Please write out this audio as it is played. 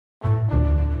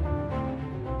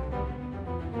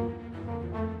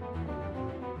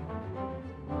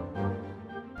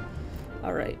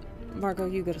Alright. Marco,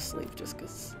 you go to sleep just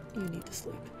because you need to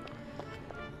sleep.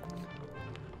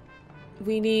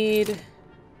 We need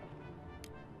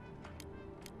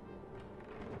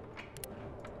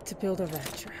to build a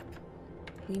rat trap.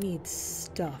 We need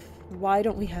stuff. Why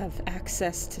don't we have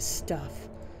access to stuff?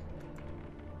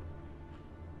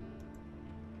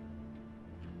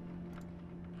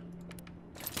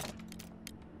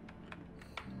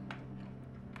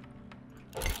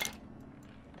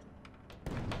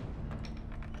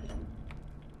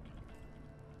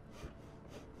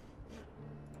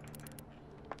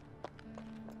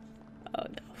 Oh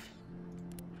no.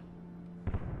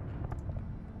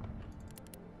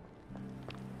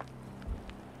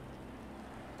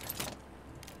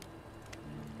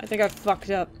 I think I fucked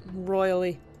up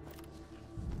royally.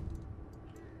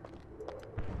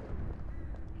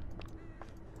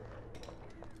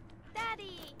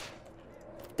 Daddy!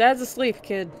 Dad's asleep,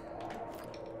 kid.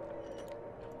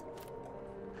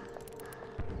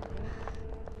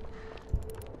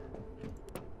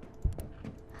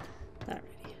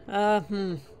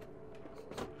 Alrighty.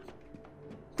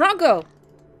 Bronco!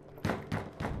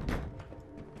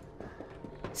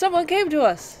 Someone came to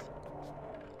us!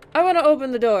 I want to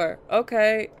open the door.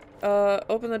 Okay.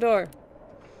 Open the door.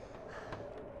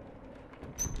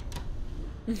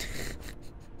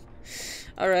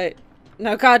 Alright.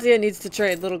 Now Katya needs to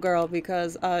trade little girl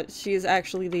because, she's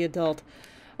actually the adult.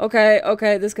 Okay,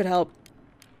 okay, this could help.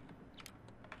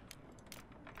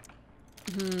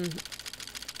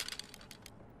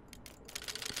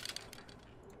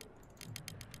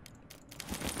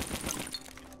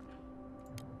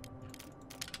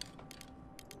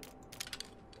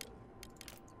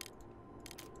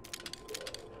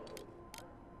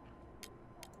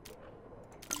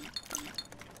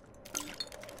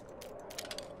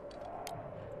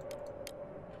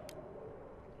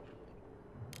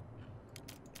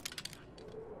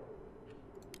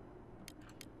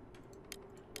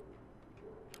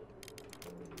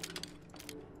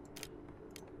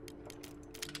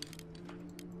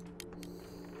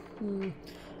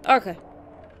 Okay.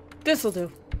 This'll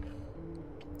do.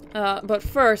 But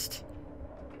first...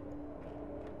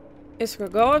 Iskra,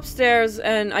 go upstairs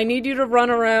and I need you to run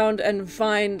around and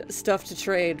find stuff to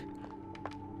trade.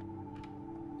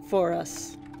 For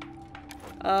us.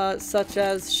 Such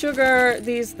as sugar,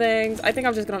 these things. I think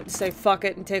I'm just gonna have to say fuck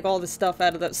it and take all this stuff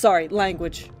out of the- Sorry,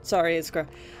 language. Sorry, Iskra.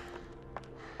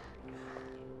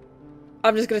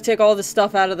 I'm just gonna take all this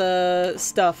stuff out of the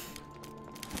stuff.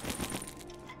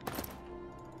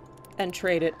 And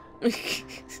trade it.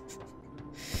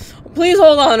 Please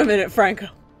hold on a minute, Franco.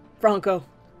 Franco.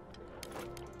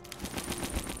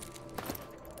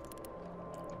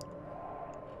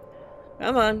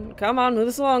 Come on, move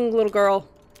this along, little girl.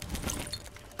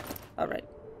 Alright.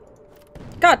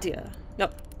 Katya!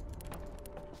 Nope.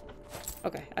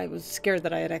 Okay, I was scared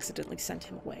that I had accidentally sent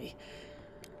him away.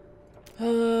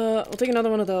 We'll take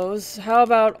another one of those. How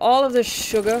about all of this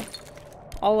sugar?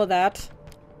 All of that.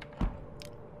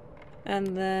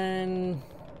 And then...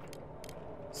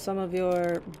 some of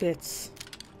your bits.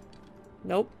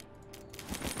 Nope.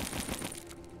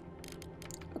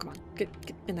 Oh, come on. Get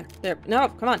in there. There. No,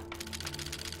 come on.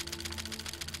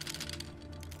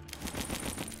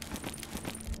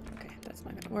 Okay, that's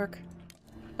not gonna work.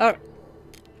 Alright.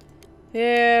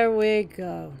 Here we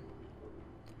go.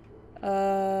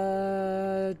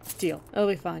 Deal. It'll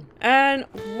be fine. And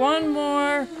one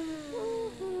more...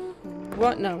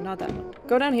 What? No, not that one.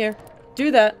 Go down here. Do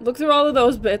that. Look through all of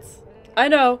those bits. I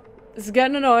know. This is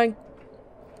getting annoying.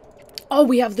 Oh,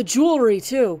 we have the jewelry,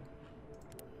 too.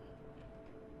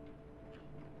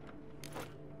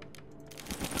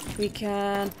 We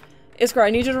can... Iskra, I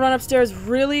need you to run upstairs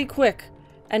really quick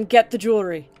and get the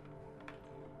jewelry.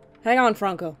 Hang on,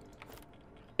 Franco.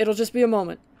 It'll just be a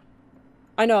moment.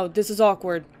 I know, this is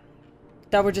awkward.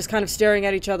 That we're just kind of staring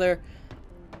at each other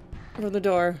from the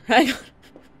door. Hang on.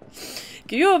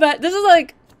 Can you imagine? This is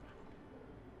like...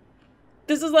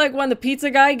 This is like when the pizza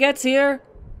guy gets here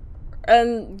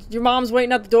and your mom's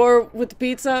waiting at the door with the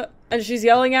pizza and she's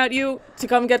yelling at you to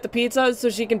come get the pizza so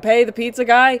she can pay the pizza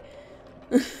guy.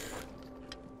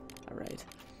 Alright.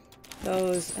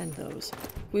 Those and those.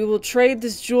 We will trade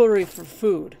this jewelry for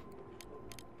food.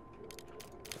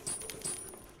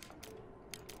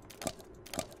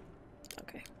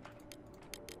 Okay.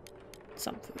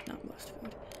 Some food, not most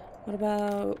food. What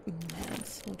about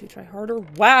meds? Won't you try harder?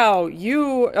 Wow,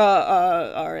 you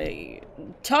are a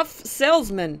tough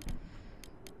salesman,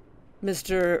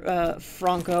 Mr.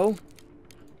 Franco.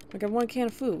 We got one can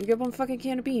of food. We got one fucking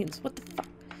can of beans. What the fuck?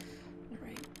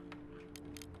 Alright.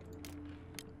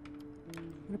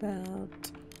 What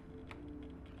about...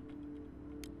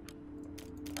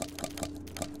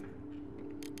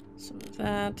 some of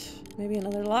that. Maybe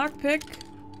another lockpick.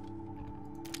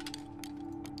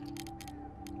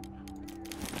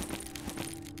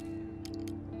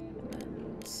 And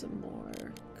then some more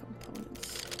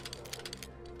components.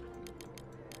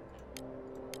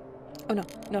 Oh no,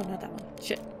 no, not that one.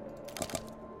 Shit.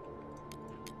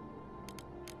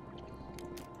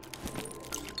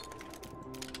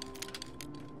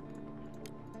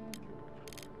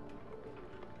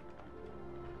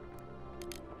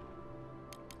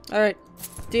 Alright.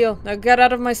 Deal. Now get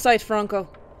out of my sight, Franco.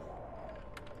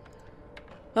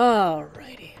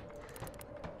 Alrighty.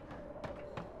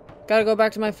 Gotta go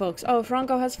back to my folks. Oh,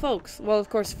 Franco has folks. Well, of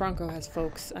course Franco has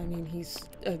folks. I mean, he's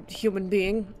a human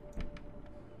being.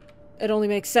 It only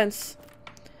makes sense.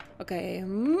 Okay,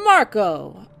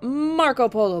 Marco! Marco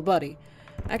Polo, buddy.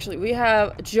 Actually, we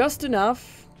have just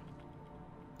enough.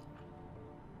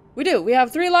 We do. We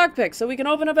have 3 lockpicks, so we can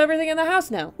open up everything in the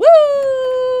house now.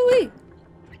 Woo-wee!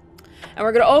 And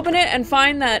we're gonna open it and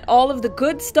find that all of the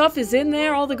good stuff is in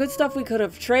there. All the good stuff we could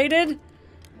have traded.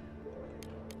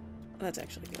 That's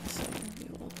actually good, so we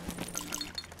will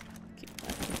keep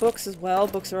that. Books as well.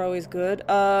 Books are always good.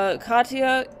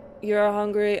 Katya, you're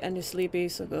hungry and you're sleepy,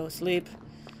 so go sleep.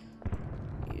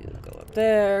 You go up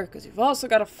there, because you've also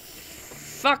got to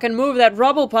fucking move that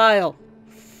rubble pile.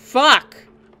 Fuck!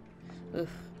 Ugh.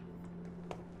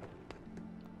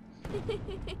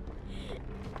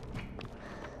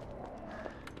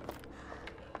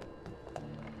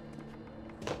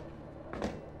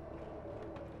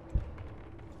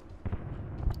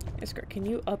 Iskra, can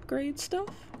you upgrade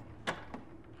stuff?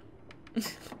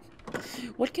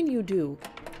 What can you do?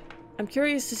 I'm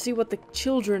curious to see what the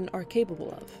children are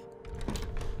capable of.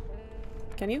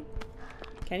 Can you?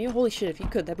 Can you? Holy shit, if you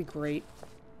could, that'd be great.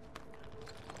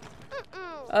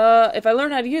 If I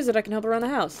learn how to use it, I can help around the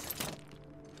house.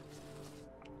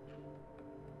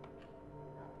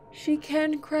 She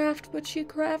can craft, but she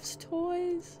crafts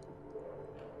toys.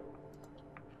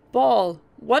 Ball.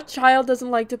 What child doesn't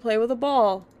like to play with a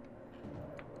ball?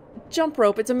 Jump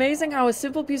rope. It's amazing how a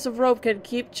simple piece of rope can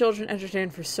keep children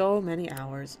entertained for so many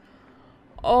hours.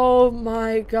 Oh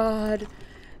my god.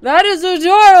 That is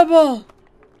adorable!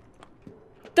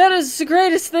 That is the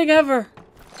greatest thing ever!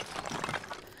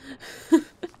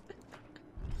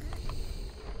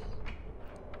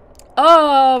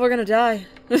 Oh, we're gonna die.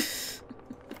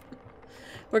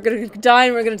 We're gonna die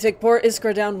and we're gonna take poor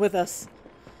Iskra down with us.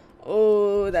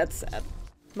 Oh, that's sad.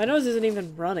 My nose isn't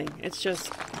even running. It's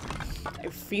just... I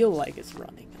feel like it's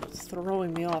running. It's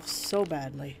throwing me off so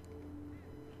badly.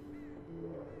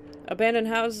 Abandoned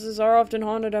houses are often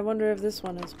haunted. I wonder if this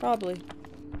one is. Probably.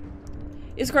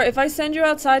 Iskra, if I send you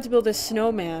outside to build a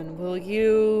snowman, will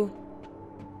you...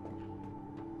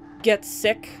 get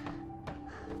sick?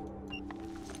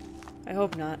 I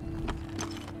hope not.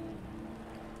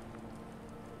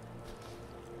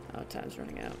 Oh, time's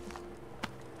running out.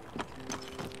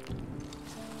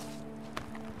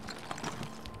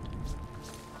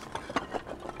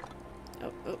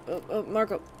 Oh,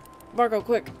 Marco. Marco,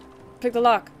 quick. Pick the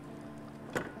lock.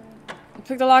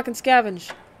 Pick the lock and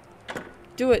scavenge.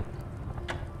 Do it.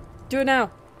 Do it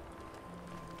now.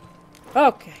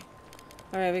 Okay.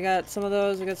 Alright, we got some of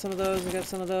those, we got some of those, we got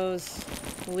some of those.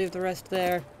 We'll leave the rest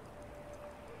there.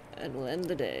 And we'll end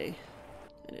the day.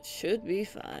 And it should be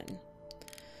fine.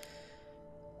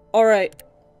 Alright.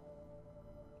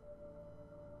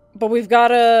 But we've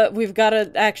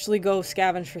gotta actually go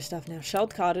scavenge for stuff now.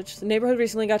 Shelled cottage. The neighborhood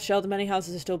recently got shelled and many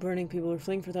houses are still burning. People are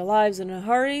fleeing for their lives in a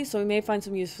hurry, so we may find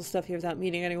some useful stuff here without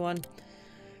meeting anyone.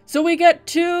 So we get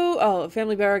to... Oh, a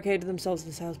family barricaded themselves in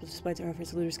this house, but despite their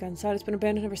efforts, the looters got inside. It's been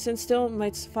abandoned ever since. Still,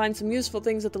 might find some useful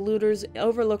things that the looters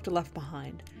overlooked or left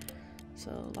behind.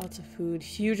 So, lots of food.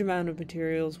 Huge amount of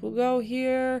materials. We'll go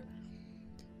here...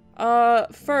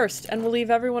 first, and we'll leave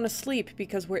everyone asleep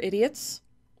because we're idiots.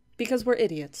 Because we're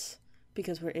idiots.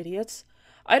 Because we're idiots.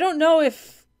 I don't know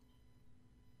if...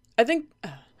 I think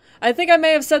I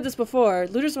may have said this before.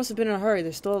 Looters must have been in a hurry.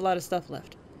 There's still a lot of stuff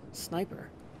left. Sniper.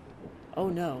 Oh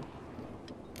no.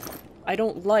 I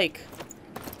don't like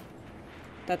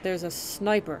that there's a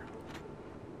sniper.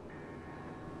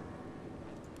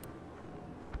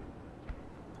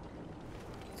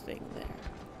 Staying there.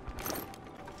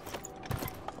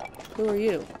 Who are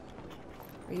you?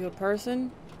 Are you a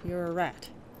person? You're a rat.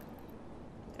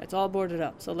 It's all boarded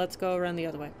up, so let's go around the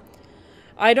other way.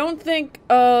 I don't think,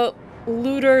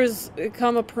 looters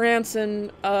come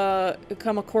a-prancing,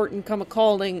 come a-courtin', come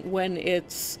a-calling when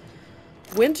it's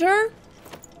winter?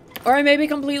 Or I may be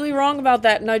completely wrong about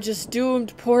that, and I just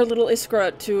doomed poor little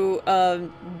Iskra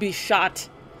to, be shot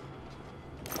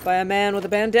by a man with a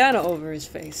bandana over his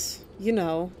face. You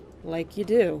know, like you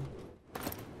do.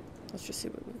 Let's just see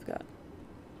what we've got.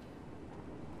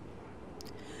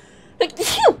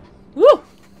 Woo!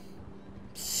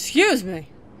 Excuse me.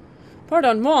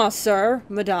 Pardon moi, sir,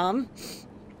 madame.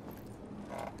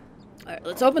 Alright,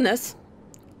 let's open this.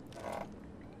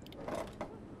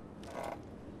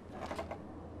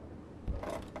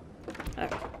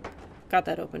 Alright. Got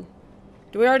that open.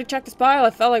 Did we already check this pile?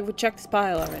 I felt like we checked this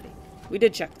pile already. We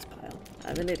did check this pile.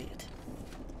 I'm an idiot.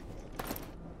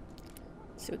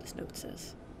 Let's see what this note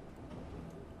says.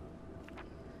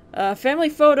 Family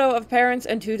photo of parents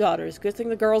and 2 daughters. Good thing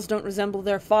the girls don't resemble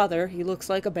their father. He looks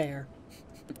like a bear.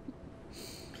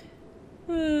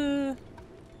 Food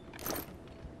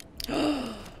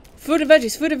and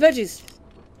veggies. Food and veggies.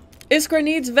 Iskra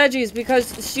needs veggies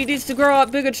because she needs to grow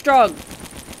up big and strong.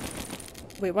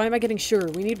 Wait, why am I getting sugar?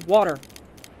 We need water.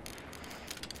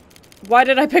 Why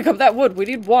did I pick up that wood? We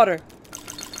need water.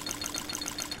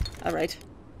 Alright.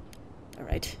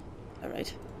 Alright.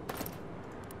 Alright.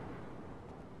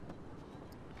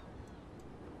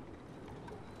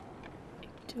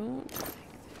 I don't think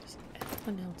there's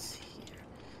anyone else here.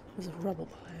 There's a rubble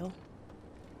pile.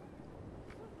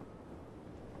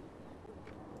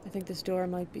 I think this door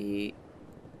might be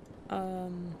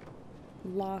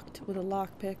locked with a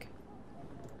lockpick.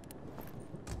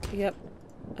 Yep,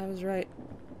 I was right.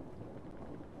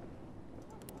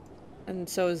 And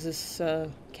so is this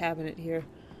cabinet here.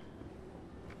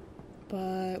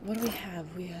 But what do we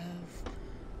have? We have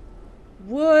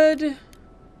wood.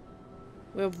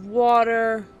 We have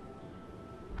water.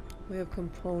 We have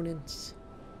components.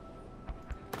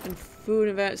 And food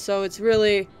event. So it's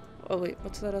really... Oh wait,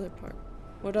 what's that other part?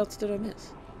 What else did I miss?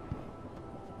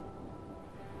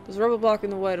 There's a rubber block in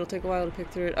the way. It'll take a while to pick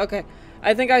through it. Okay.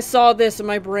 I think I saw this and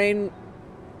my brain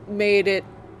made it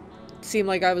seem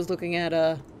like I was looking at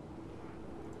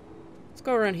Let's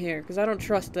go around here, because I don't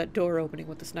trust that door opening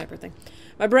with the sniper thing.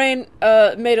 My brain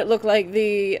made it look like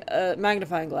the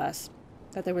magnifying glass.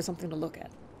 That there was something to look at.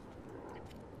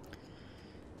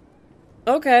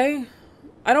 Okay.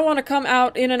 I don't want to come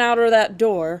out in and out of that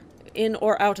door. In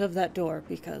or out of that door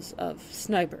because of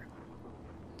sniper.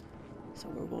 So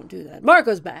we won't do that.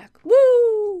 Marco's back.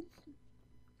 Woo!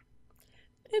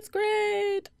 It's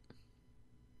great!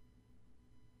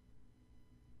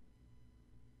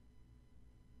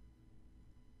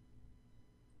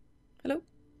 Hello?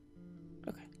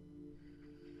 Okay.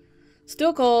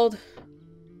 Still cold.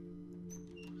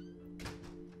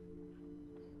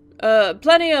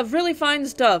 Plenty of really fine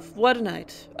stuff. What a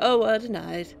night. Oh, what a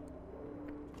night.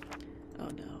 Oh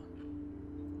no.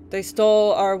 They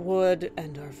stole our wood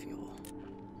and our fuel.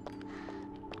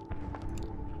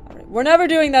 Alright, we're never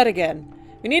doing that again.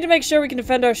 We need to make sure we can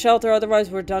defend our shelter, otherwise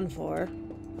we're done for.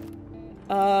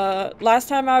 Last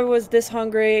time I was this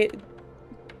hungry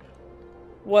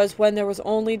was when there was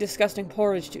only disgusting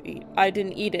porridge to eat. I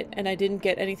didn't eat it, and I didn't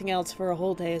get anything else for a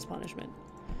whole day as punishment.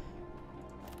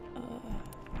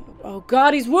 Oh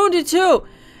god, he's wounded too!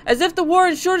 As if the war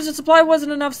and shortage of supply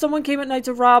wasn't enough, someone came at night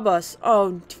to rob us.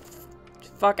 Oh,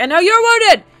 fuck. And now you're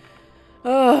wounded!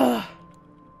 Ugh.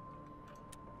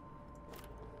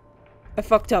 I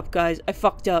fucked up, guys. I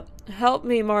fucked up. Help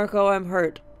me, Marco. I'm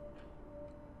hurt.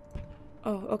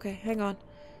 Oh, okay. Hang on.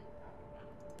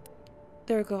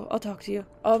 There we go. I'll talk to you.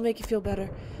 I'll make you feel better.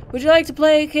 Would you like to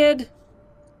play, kid?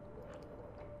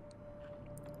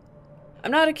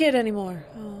 I'm not a kid anymore.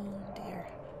 Oh, dear.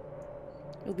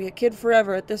 You'll be a kid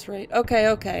forever at this rate. Okay,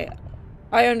 okay.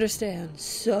 I understand.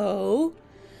 So...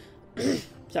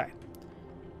 Sorry.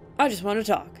 I just want to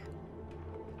talk.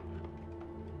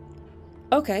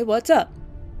 Okay, what's up?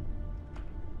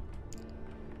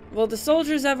 Will the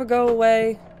soldiers ever go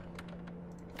away?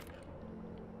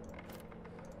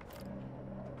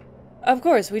 Of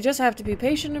course, we just have to be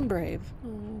patient and brave.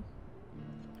 Aww.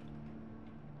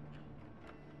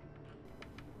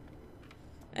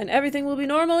 And everything will be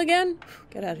normal again?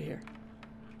 Get out of here.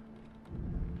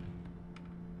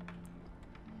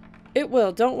 It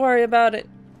will. Don't worry about it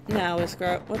now,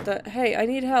 Iskra. What the? Hey, I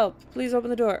need help. Please open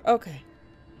the door. Okay.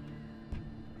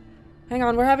 Hang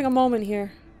on, we're having a moment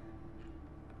here.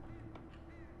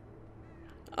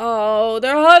 Oh,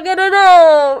 they're hugging it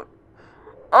out!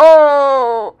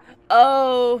 Oh!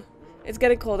 Oh! It's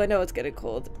getting cold. I know it's getting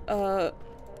cold.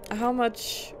 How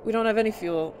much? We don't have any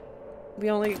fuel. We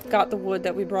only got the wood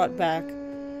that we brought back.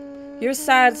 You're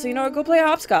sad, so you know what? Go play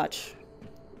hopscotch.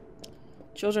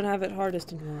 Children have it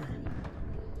hardest in war.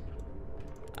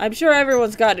 I'm sure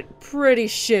everyone's got it pretty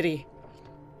shitty.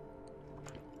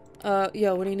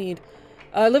 Yo, what do you need?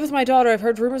 I live with my daughter. I've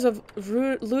heard rumors of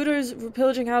looters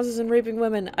pillaging houses and raping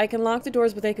women. I can lock the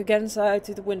doors, but they could get inside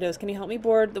through the windows. Can you help me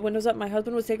board the windows up? My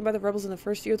husband was taken by the rebels in the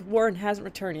first year of the war and hasn't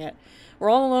returned yet. We're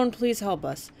all alone. Please help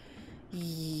us.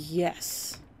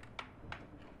 Yes.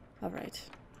 Alright.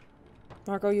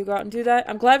 Marco, you go out and do that.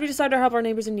 I'm glad we decided to help our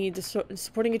neighbors in need.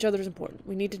 Supporting each other is important.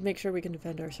 We need to make sure we can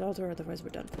defend our shelter, otherwise we're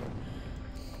done for.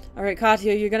 Alright,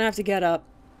 Katya, you're gonna have to get up.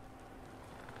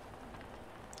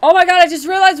 Oh my god, I just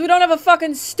realized we don't have a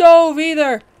fucking stove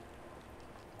either.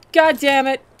 God damn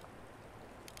it.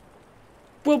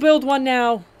 We'll build one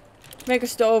now. Make a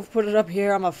stove, put it up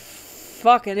here. I'm a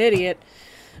fucking idiot.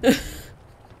 Is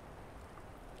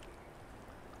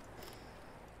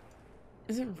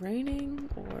it raining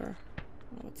or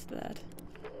what's that?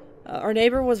 Our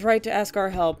neighbor was right to ask our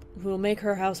help. We'll make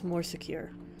her house more secure.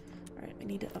 Alright, I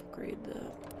need to upgrade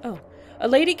the... Oh. A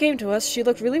lady came to us. She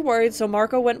looked really worried, so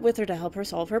Marco went with her to help her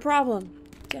solve her problem.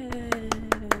 Yay.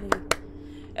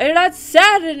 And you're not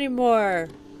sad anymore!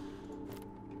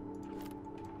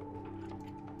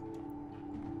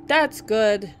 That's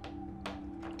good.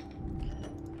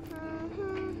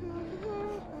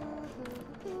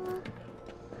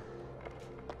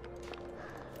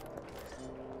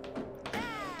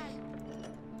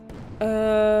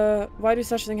 Why do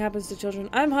such thing happens to children?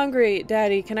 I'm hungry,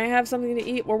 Daddy. Can I have something to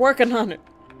eat? We're working on it.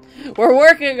 We're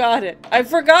working on it. I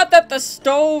forgot that the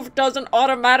stove doesn't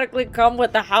automatically come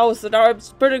with the house, and now I'm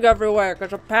spitting everywhere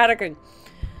because I'm panicking.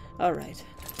 Alright.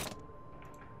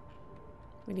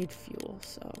 We need fuel,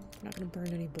 so I'm not gonna burn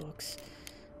any books.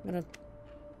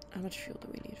 How much fuel do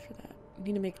we need for that? We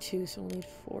need to make 2, so we'll need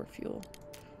 4 fuel.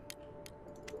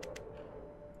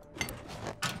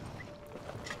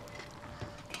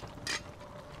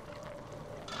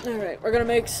 Alright, we're gonna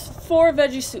make 4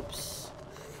 veggie soups.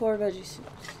 4 veggie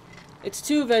soups. It's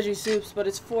 2 veggie soups, but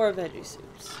it's 4 veggie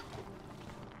soups.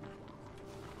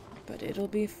 But it'll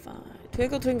be fine.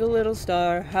 Twinkle, twinkle, little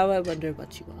star, how I wonder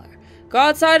what you are. Go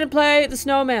outside and play the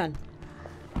snowman.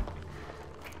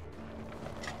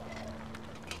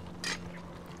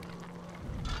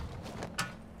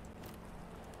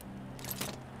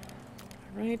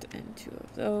 Alright, and 2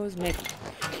 of those. Make them.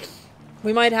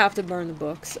 We might have to burn the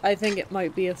books. I think it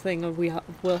might be a thing of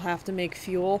we'll have to make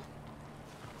fuel.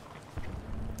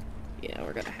 Yeah,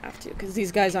 we're gonna have to, because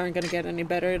these guys aren't gonna get any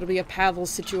better. It'll be a Pavel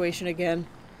situation again.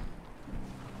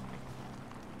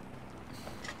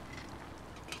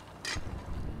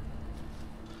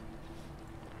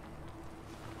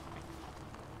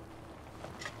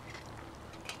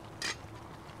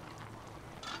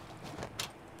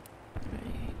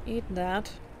 Right, eat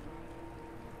that.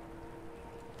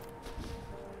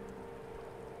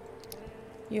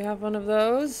 You have one of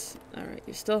those? Alright,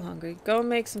 you're still hungry. Go and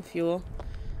make some fuel.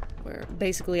 We're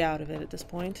basically out of it at this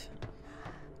point.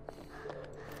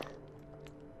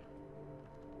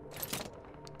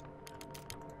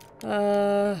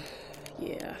 Yeah.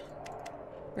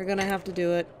 We're gonna have to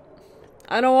do it.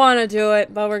 I don't want to do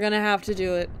it, but we're gonna have to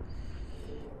do it.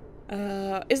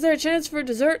 Is there a chance for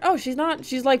dessert? Oh, she's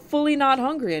like fully not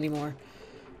hungry anymore.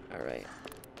 Alright.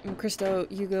 And Christo,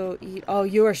 you go eat. Oh,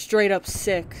 you are straight up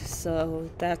sick, so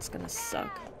that's gonna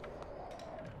suck.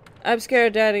 I'm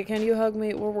scared, Daddy. Can you hug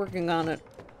me? We're working on it.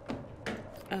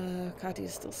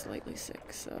 Katya's still slightly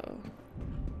sick, so...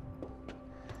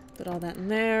 Put all that in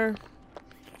there.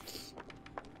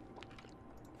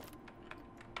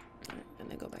 Alright, and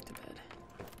then go back to bed.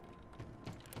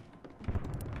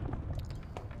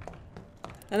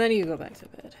 And then you go back to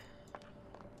bed.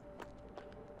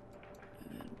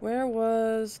 Where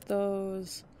was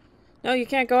those? No, you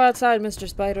can't go outside, Mr.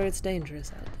 Spider. It's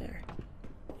dangerous out there.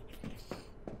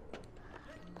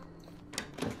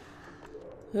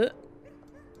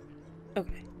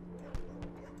 Okay.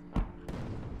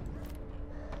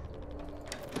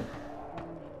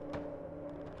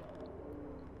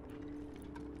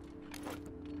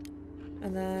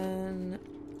 And then...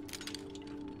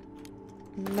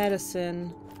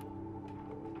 medicine.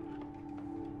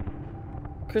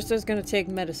 Krista's gonna take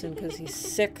medicine because he's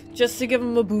sick, just to give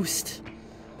him a boost.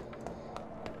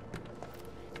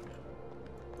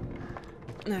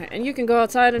 Alright, and you can go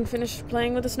outside and finish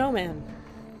playing with the snowman.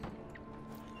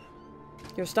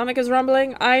 Your stomach is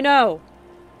rumbling? I know!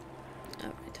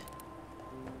 Alright.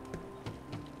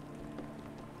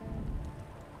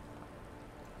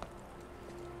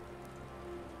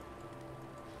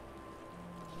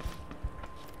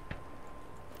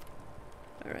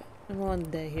 Alright, and we'll end the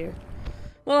day here.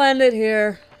 We'll end it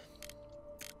here.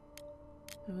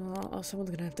 Oh,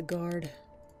 someone's gonna have to guard.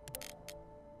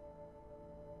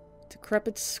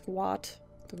 Decrepit squat.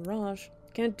 The garage.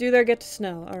 Can't do there, get to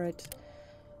snow. Alright.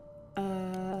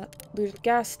 Looted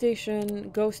gas station,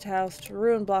 ghost house,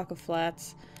 ruined block of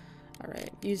flats.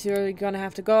 Alright, you two are gonna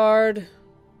have to guard.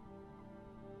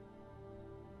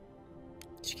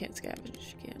 She can't scavenge,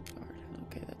 she can't guard.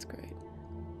 Okay, that's great.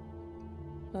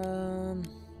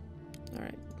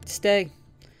 Alright, stay.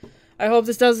 I hope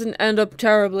this doesn't end up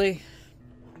terribly.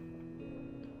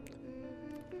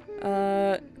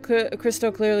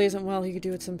 Christo clearly isn't well. He could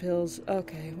do with some pills.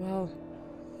 Okay, well,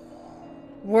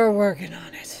 we're working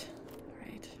on it.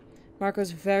 Alright.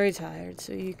 Marco's very tired,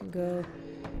 so you can go.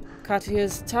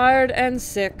 Katya's tired and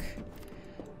sick.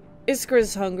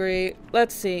 Iskra's hungry.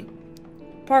 Let's see.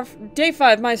 Day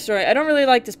 5, my story. I don't really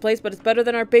like this place, but it's better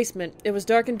than our basement. It was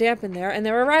dark and damp in there, and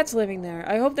there were rats living there.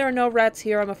 I hope there are no rats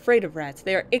here. I'm afraid of rats.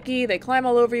 They are icky, they climb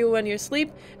all over you when you're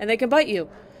asleep, and they can bite you.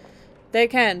 They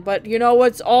can, but you know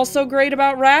what's also great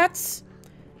about rats?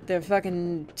 They're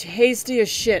fucking tasty as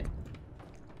shit.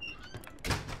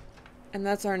 And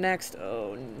that's our next...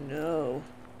 Oh, no.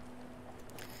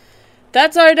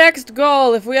 That's our next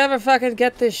goal, if we ever fucking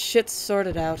get this shit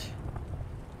sorted out.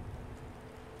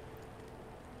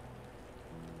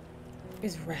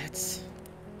 Is rats.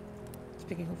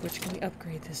 Speaking of which, can we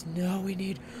upgrade this? No, we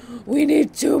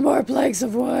need 2 more planks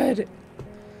of wood!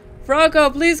 Franco,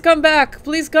 please come back!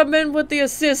 Please come in with the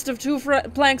assist of 2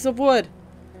 planks of wood!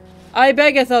 I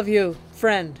beggeth of you,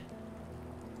 friend.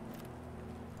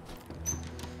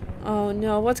 Oh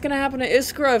no, what's gonna happen to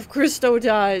Iskra if Christo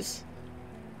dies?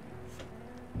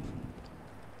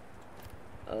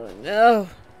 Oh no.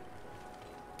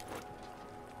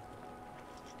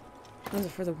 Those are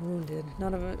for the wounded.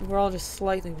 None of it. We're all just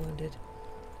slightly wounded.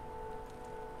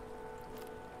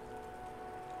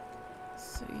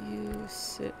 So you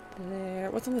sit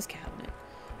there. What's in this cabinet?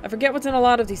 I forget what's in a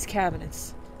lot of these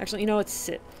cabinets. Actually, you know what?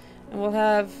 Sit. And we'll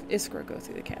have Iskra go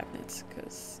through the cabinets.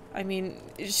 Because, I mean,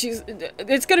 it's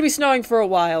going to be snowing for a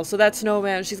while. So that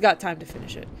snowman, she's got time to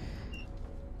finish it.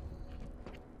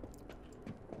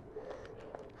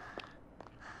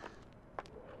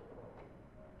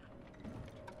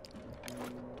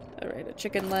 Alright, a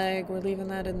chicken leg. We're leaving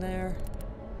that in there.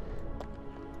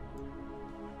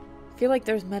 I feel like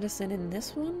there's medicine in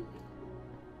this one.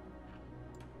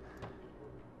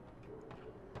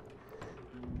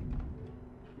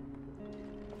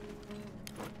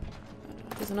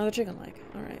 There's another chicken leg.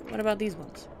 Alright, what about these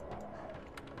ones?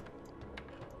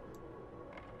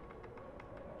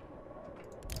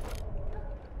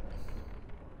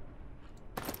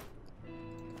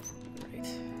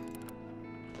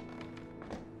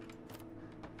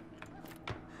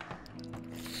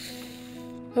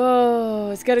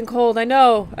 Oh, it's getting cold. I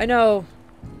know. I know.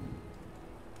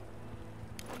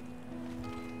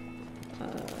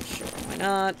 Sure. Why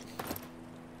not?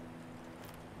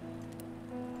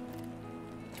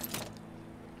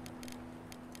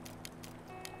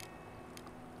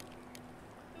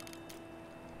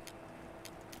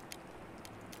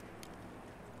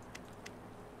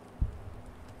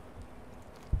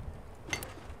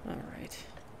 All right.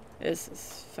 This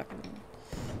is fucking...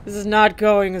 This is not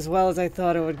going as well as I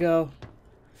thought it would go.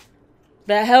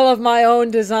 The hell of my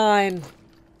own design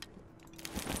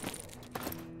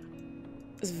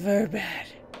is very bad.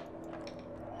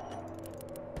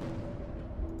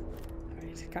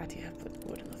 Alright, Katya, put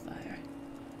wood in the fire.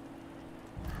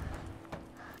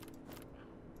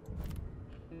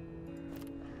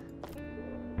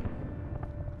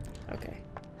 Okay.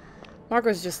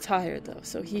 Marco's just tired though,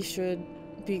 so he should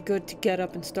be good to get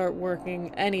up and start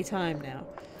working anytime now.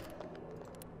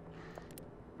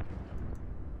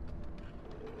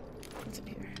 What's in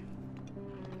here?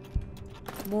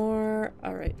 More.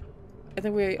 Alright. I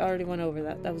think we already went over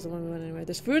that. That was the one we went anyway.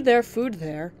 There's food there, food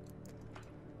there.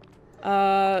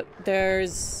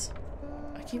 There's...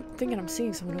 I keep thinking I'm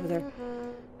seeing someone over there.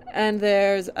 And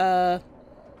there's, a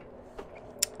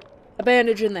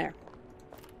bandage in there.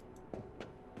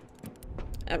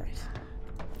 Alright.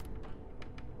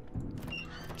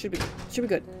 Should be good. Should be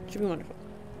good. Should be wonderful.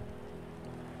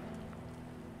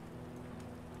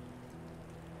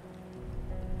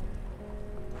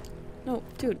 No,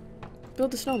 dude.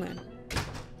 Build a snowman.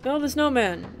 Build a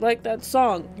snowman. Like that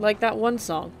song. Like that one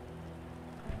song.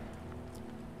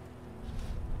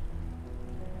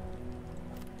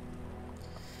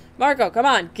 Marco, come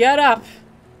on. Get up.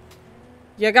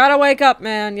 You gotta wake up,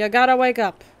 man. You gotta wake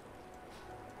up.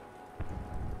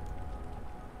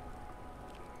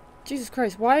 Jesus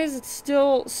Christ, why is it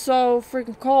still so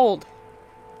freaking cold?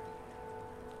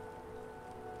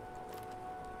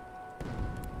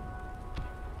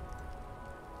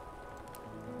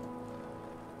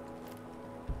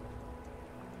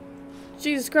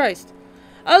 Jesus Christ.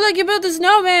 Oh look, you built a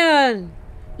snowman!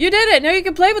 You did it! Now you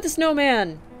can play with the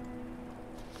snowman!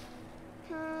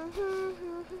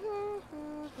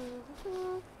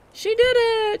 She did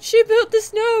it! She built the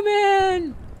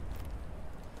snowman!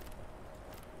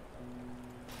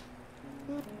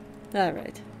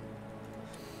 Alright.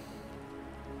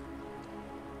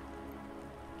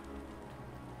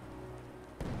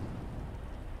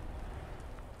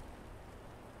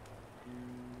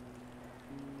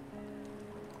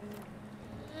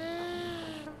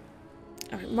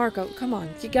 Alright, Marco, come on.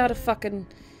 You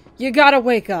gotta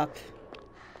wake up.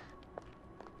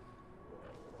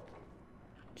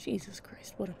 Jesus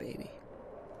Christ, what a baby.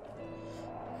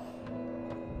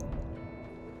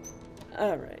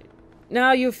 Alright.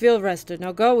 Now you feel rested.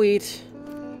 Now go eat.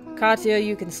 Katya,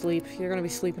 you can sleep. You're gonna be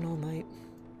sleeping all night.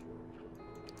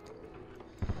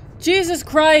 Jesus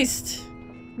Christ!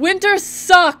 Winter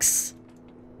sucks!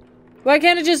 Why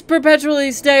can't it just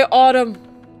perpetually stay autumn?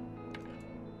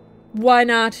 Why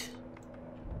not?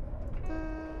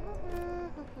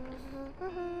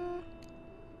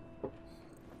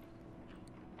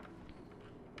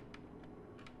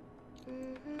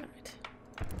 Alright.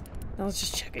 Now let's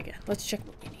just check again. Let's check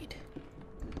what we need.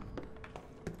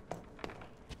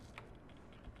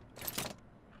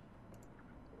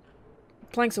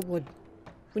 Planks of wood.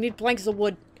 We need planks of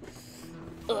wood.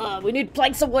 We need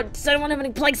planks of wood. Does anyone have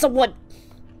any planks of wood?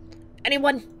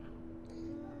 Anyone?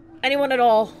 Anyone at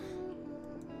all?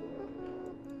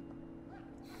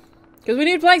 Because we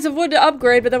need planks of wood to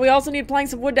upgrade, but then we also need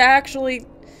planks of wood to actually,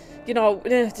 you know...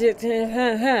 God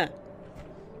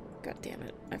damn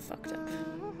it. I fucked up.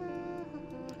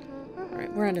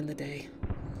 Alright, we're ending the day.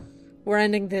 We're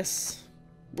ending this.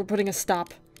 We're putting a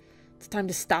stop. It's time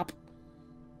to stop.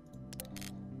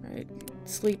 Alright,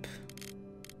 sleep.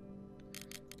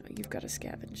 Oh, you've got to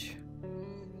scavenge.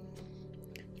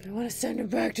 I want to send him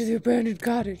back to the abandoned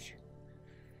cottage.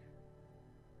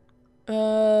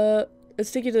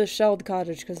 Let's take you to the shelled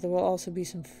cottage, because there will also be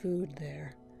some food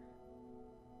there.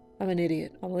 I'm an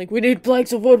idiot. I'm like, we need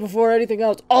planks of wood before anything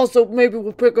else. Also, maybe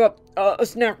we'll pick up a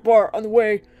snack bar on the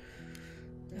way.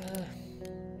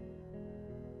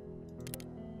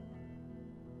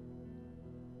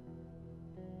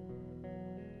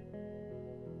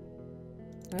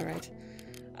 Alright.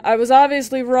 I was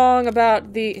obviously wrong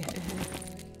about the...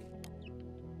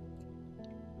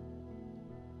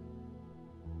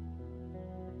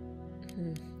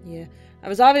 Yeah. I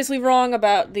was obviously wrong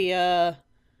about the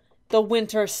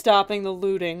winter stopping the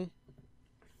looting.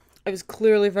 I was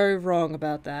clearly very wrong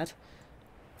about that.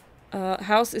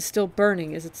 House is still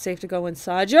burning. Is it safe to go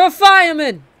inside? You're a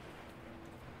fireman!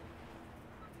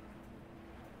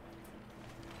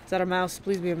 Is that a mouse?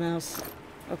 Please be a mouse.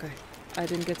 Okay. I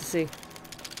didn't get to see.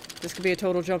 This could be a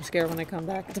total jump scare when I come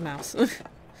back. It's a mouse.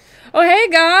 Oh, hey,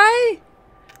 guy!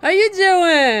 How you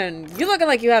doing? You looking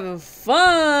like you having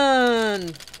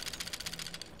fun.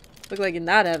 Look like you're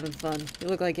not having fun. You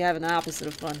look like you're having the opposite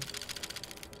of fun.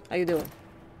 How you doing?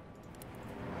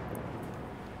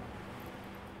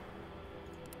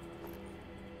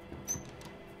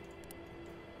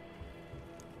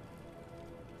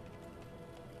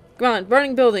 Come on,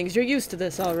 burning buildings. You're used to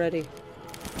this already.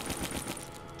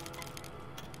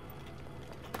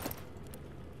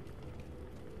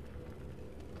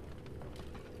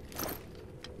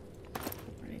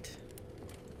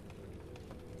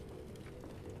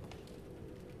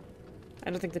 I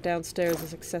don't think the downstairs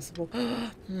is accessible.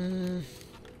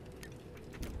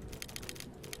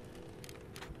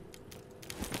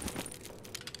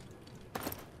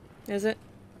 Is it?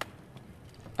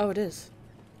 Oh, it is.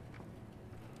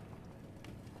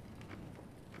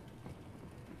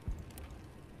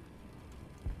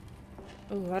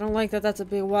 Oh, I don't like that that's a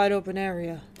big wide open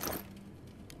area.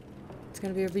 It's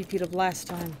gonna be a repeat of last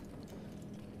time.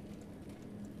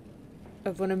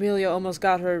 Of when Amelia almost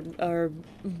got her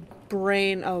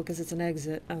brain... Oh, because it's an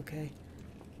exit. Okay.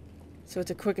 So it's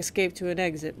a quick escape to an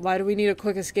exit. Why do we need a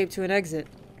quick escape to an exit?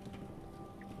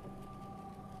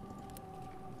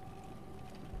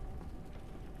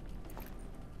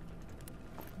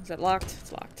 Is that locked?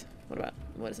 It's locked.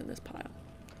 What is in this pile?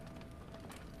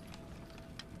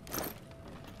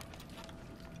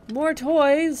 More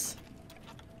toys!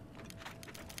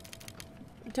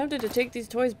 I'm tempted to take these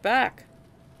toys back.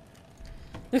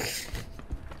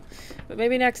 But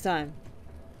maybe next time.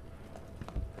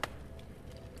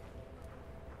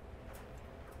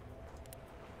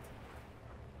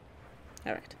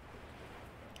 Alright.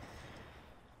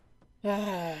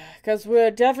 Because we're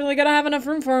definitely gonna have enough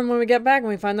room for him when we get back and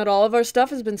we find that all of our stuff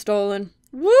has been stolen.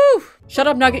 Woo! Shut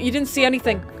up, Nugget. You didn't see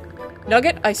anything.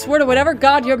 Nugget, I swear to whatever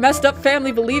god your messed up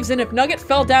family believes in, if Nugget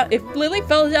fell down- if Lily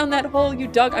fell down that hole you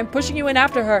dug, I'm pushing you in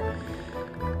after her.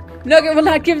 Nugget will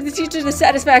not give the teacher the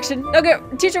satisfaction.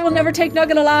 Nugget, teacher will never take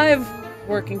Nugget alive.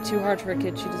 working too hard for a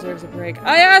kid. She deserves a break.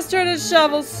 I asked her to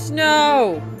shovel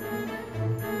snow!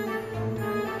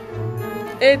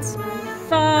 It's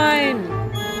fine.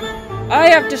 I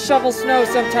have to shovel snow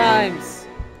sometimes.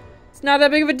 It's not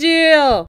that big of a deal.